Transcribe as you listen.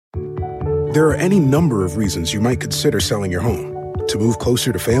There are any number of reasons you might consider selling your home. To move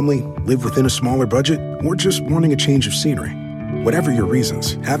closer to family, live within a smaller budget, or just wanting a change of scenery. Whatever your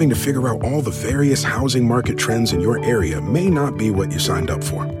reasons, having to figure out all the various housing market trends in your area may not be what you signed up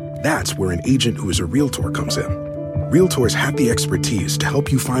for. That's where an agent who is a Realtor comes in. Realtors have the expertise to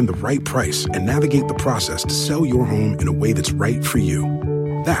help you find the right price and navigate the process to sell your home in a way that's right for you.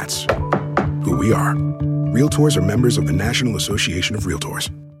 That's who we are. Realtors are members of the National Association of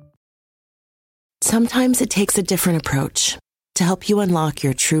Realtors. Sometimes it takes a different approach to help you unlock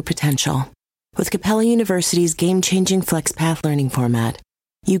your true potential. With Capella University's game-changing FlexPath learning format,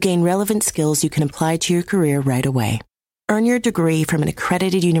 you gain relevant skills you can apply to your career right away. Earn your degree from an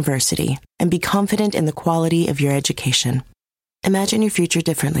accredited university and be confident in the quality of your education. Imagine your future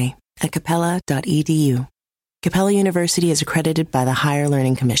differently at capella.edu. Capella University is accredited by the Higher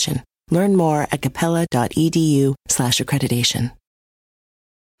Learning Commission. Learn more at capella.edu/accreditation.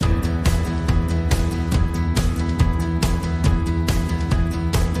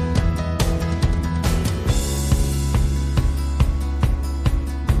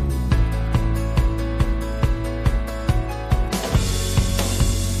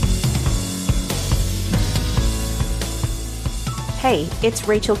 Hey, it's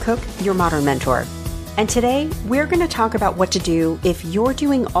Rachel Cook, your Modern Mentor. And today, we're going to talk about what to do if you're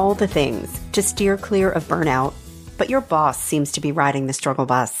doing all the things to steer clear of burnout, but your boss seems to be riding the struggle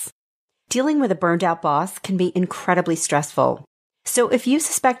bus. Dealing with a burned out boss can be incredibly stressful. So if you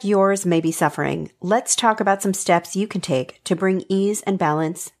suspect yours may be suffering, let's talk about some steps you can take to bring ease and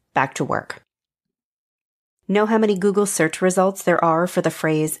balance back to work. Know how many Google search results there are for the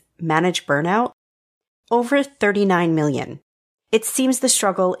phrase manage burnout? Over 39 million. It seems the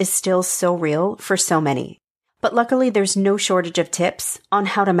struggle is still so real for so many, but luckily there's no shortage of tips on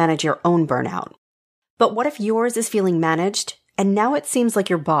how to manage your own burnout. But what if yours is feeling managed, and now it seems like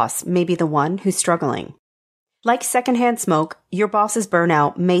your boss may be the one who's struggling? Like secondhand smoke, your boss's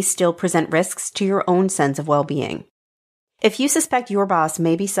burnout may still present risks to your own sense of well-being. If you suspect your boss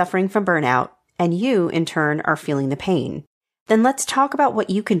may be suffering from burnout, and you, in turn, are feeling the pain, then let's talk about what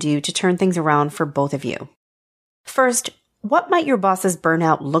you can do to turn things around for both of you. First, what might your boss's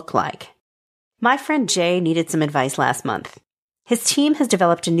burnout look like? My friend Jay needed some advice last month. His team has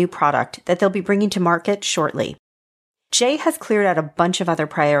developed a new product that they'll be bringing to market shortly. Jay has cleared out a bunch of other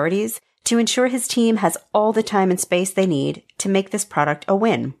priorities to ensure his team has all the time and space they need to make this product a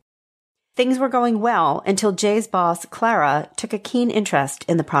win. Things were going well until Jay's boss, Clara, took a keen interest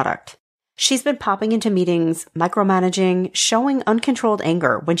in the product. She's been popping into meetings, micromanaging, showing uncontrolled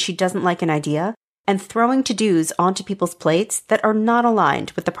anger when she doesn't like an idea, and throwing to-dos onto people's plates that are not aligned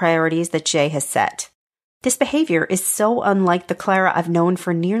with the priorities that Jay has set. This behavior is so unlike the Clara I've known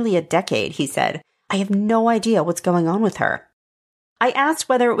for nearly a decade, he said. I have no idea what's going on with her. I asked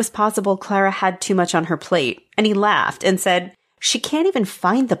whether it was possible Clara had too much on her plate, and he laughed and said, she can't even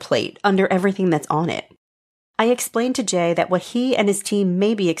find the plate under everything that's on it. I explained to Jay that what he and his team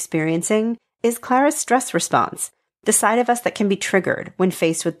may be experiencing is Clara's stress response, the side of us that can be triggered when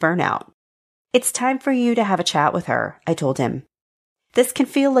faced with burnout. It's time for you to have a chat with her, I told him. This can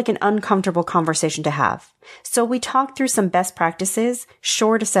feel like an uncomfortable conversation to have, so we talked through some best practices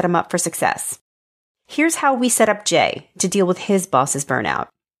sure to set him up for success. Here's how we set up Jay to deal with his boss's burnout.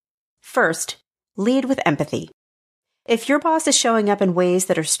 First, lead with empathy. If your boss is showing up in ways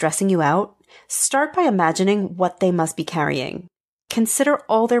that are stressing you out, start by imagining what they must be carrying. Consider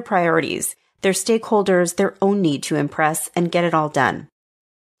all their priorities, their stakeholders, their own need to impress and get it all done.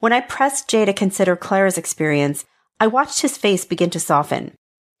 When I pressed Jay to consider Clara's experience, I watched his face begin to soften.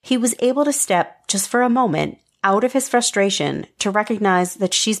 He was able to step, just for a moment, out of his frustration to recognize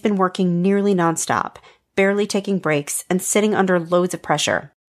that she's been working nearly nonstop, barely taking breaks, and sitting under loads of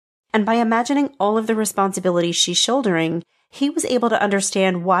pressure. And by imagining all of the responsibilities she's shouldering, he was able to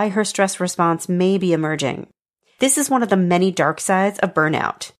understand why her stress response may be emerging. This is one of the many dark sides of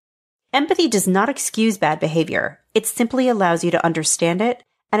burnout. Empathy does not excuse bad behavior. It simply allows you to understand it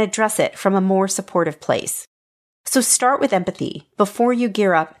and address it from a more supportive place. So start with empathy before you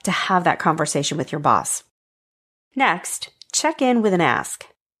gear up to have that conversation with your boss. Next, check in with an ask.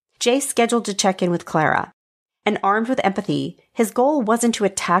 Jay scheduled to check in with Clara. And armed with empathy, his goal wasn't to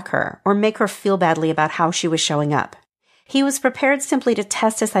attack her or make her feel badly about how she was showing up. He was prepared simply to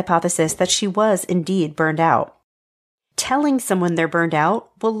test his hypothesis that she was indeed burned out. Telling someone they're burned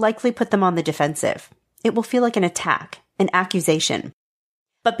out will likely put them on the defensive. It will feel like an attack, an accusation.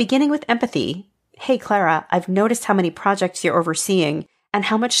 But beginning with empathy, hey Clara, I've noticed how many projects you're overseeing and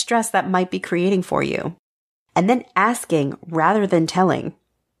how much stress that might be creating for you. And then asking rather than telling.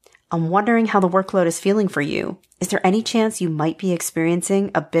 I'm wondering how the workload is feeling for you. Is there any chance you might be experiencing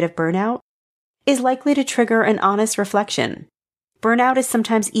a bit of burnout? is likely to trigger an honest reflection. Burnout is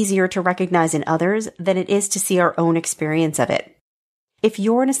sometimes easier to recognize in others than it is to see our own experience of it. If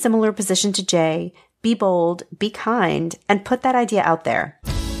you're in a similar position to Jay, be bold, be kind, and put that idea out there.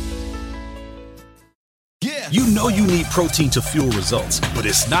 You know you need protein to fuel results, but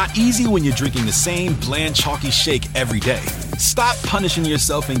it's not easy when you're drinking the same bland, chalky shake every day. Stop punishing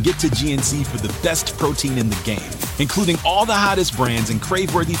yourself and get to GNC for the best protein in the game, including all the hottest brands and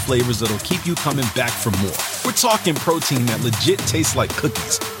crave-worthy flavors that'll keep you coming back for more. We're talking protein that legit tastes like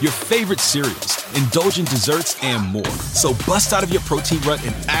cookies, your favorite cereals, indulgent desserts, and more. So bust out of your protein rut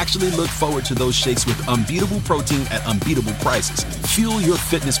and actually look forward to those shakes with unbeatable protein at unbeatable prices. Fuel your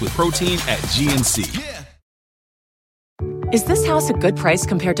fitness with protein at GNC. Is this house a good price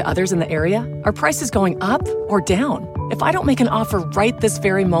compared to others in the area? Are prices going up or down? If I don't make an offer right this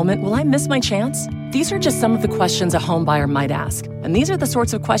very moment, will I miss my chance? These are just some of the questions a home buyer might ask. And these are the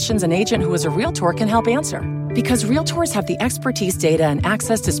sorts of questions an agent who is a realtor can help answer. Because realtors have the expertise, data, and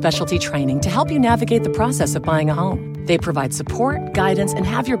access to specialty training to help you navigate the process of buying a home. They provide support, guidance, and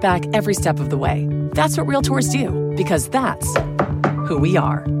have your back every step of the way. That's what realtors do, because that's who we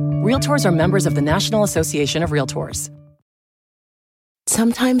are. Realtors are members of the National Association of Realtors.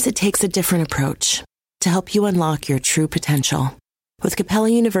 Sometimes it takes a different approach to help you unlock your true potential. With Capella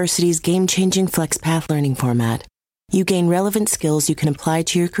University's game-changing FlexPath learning format, you gain relevant skills you can apply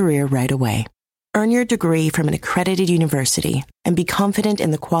to your career right away. Earn your degree from an accredited university and be confident in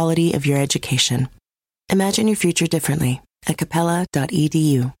the quality of your education. Imagine your future differently at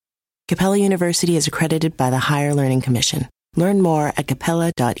capella.edu. Capella University is accredited by the Higher Learning Commission. Learn more at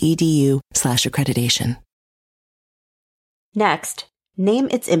capella.edu/accreditation. Next, name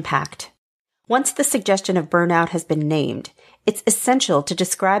its impact. Once the suggestion of burnout has been named, it's essential to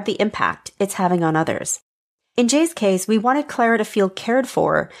describe the impact it's having on others. In Jay's case, we wanted Clara to feel cared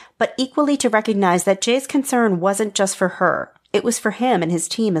for, but equally to recognize that Jay's concern wasn't just for her, it was for him and his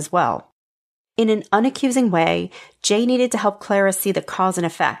team as well. In an unaccusing way, Jay needed to help Clara see the cause and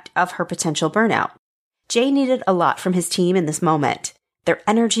effect of her potential burnout. Jay needed a lot from his team in this moment: their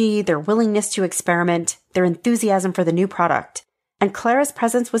energy, their willingness to experiment, their enthusiasm for the new product. And Clara's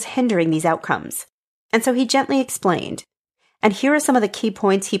presence was hindering these outcomes. And so he gently explained. And here are some of the key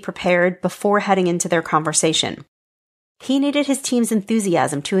points he prepared before heading into their conversation. He needed his team's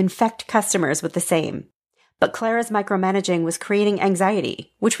enthusiasm to infect customers with the same. But Clara's micromanaging was creating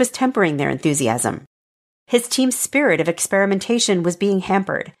anxiety, which was tempering their enthusiasm. His team's spirit of experimentation was being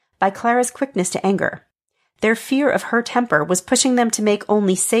hampered by Clara's quickness to anger. Their fear of her temper was pushing them to make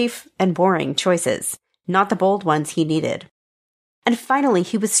only safe and boring choices, not the bold ones he needed. And finally,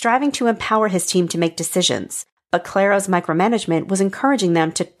 he was striving to empower his team to make decisions, but Clara's micromanagement was encouraging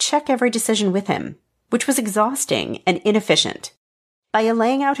them to check every decision with him, which was exhausting and inefficient. By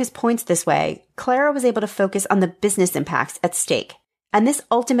laying out his points this way, Clara was able to focus on the business impacts at stake, and this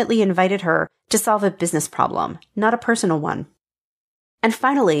ultimately invited her to solve a business problem, not a personal one. And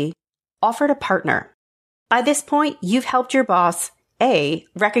finally, offered a partner. By this point, you've helped your boss A,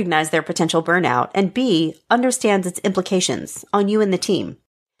 recognize their potential burnout, and B, understands its implications on you and the team.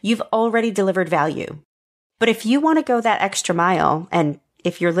 You've already delivered value. But if you want to go that extra mile, and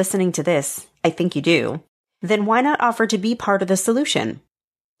if you're listening to this, I think you do, then why not offer to be part of the solution?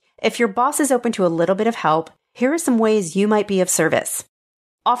 If your boss is open to a little bit of help, here are some ways you might be of service.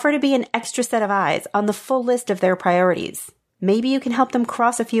 Offer to be an extra set of eyes on the full list of their priorities. Maybe you can help them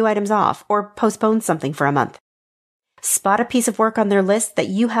cross a few items off or postpone something for a month. Spot a piece of work on their list that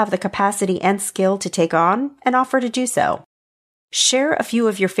you have the capacity and skill to take on and offer to do so. Share a few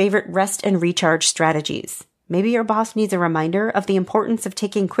of your favorite rest and recharge strategies. Maybe your boss needs a reminder of the importance of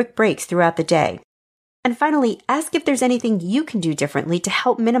taking quick breaks throughout the day. And finally, ask if there's anything you can do differently to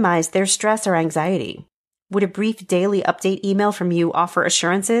help minimize their stress or anxiety. Would a brief daily update email from you offer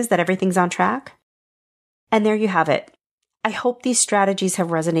assurances that everything's on track? And there you have it. I hope these strategies have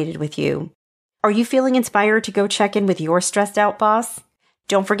resonated with you. Are you feeling inspired to go check in with your stressed out boss?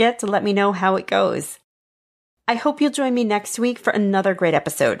 Don't forget to let me know how it goes. I hope you'll join me next week for another great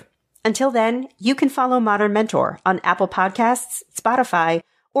episode. Until then, you can follow Modern Mentor on Apple Podcasts, Spotify,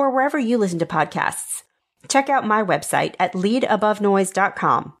 or wherever you listen to podcasts. Check out my website at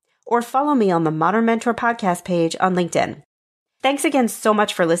leadabovenoise.com or follow me on the Modern Mentor podcast page on LinkedIn. Thanks again so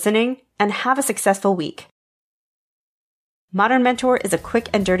much for listening and have a successful week. Modern Mentor is a quick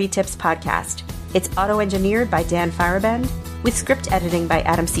and dirty tips podcast. It's auto-engineered by Dan Firebend with script editing by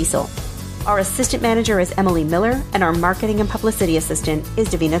Adam Cecil. Our assistant manager is Emily Miller, and our marketing and publicity assistant is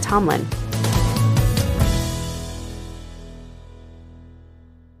Davina Tomlin.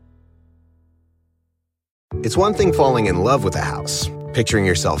 It's one thing falling in love with a house. picturing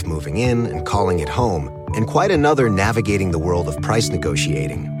yourself moving in and calling it home, and quite another navigating the world of price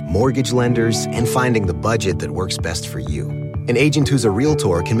negotiating, mortgage lenders, and finding the budget that works best for you. An agent who's a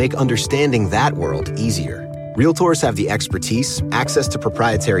Realtor can make understanding that world easier. Realtors have the expertise, access to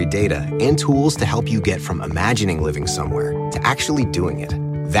proprietary data, and tools to help you get from imagining living somewhere to actually doing it.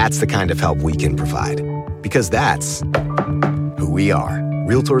 That's the kind of help we can provide. Because that's who we are.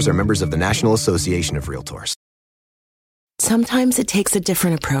 Realtors are members of the National Association of Realtors. Sometimes it takes a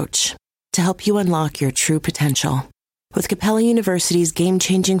different approach to help you unlock your true potential. With Capella University's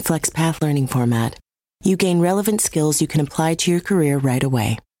game-changing FlexPath learning format, you gain relevant skills you can apply to your career right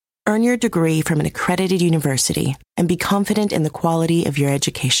away. Earn your degree from an accredited university and be confident in the quality of your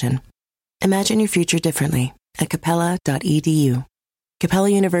education. Imagine your future differently at capella.edu. Capella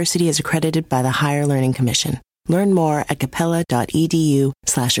University is accredited by the Higher Learning Commission. Learn more at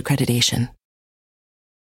capella.edu/accreditation.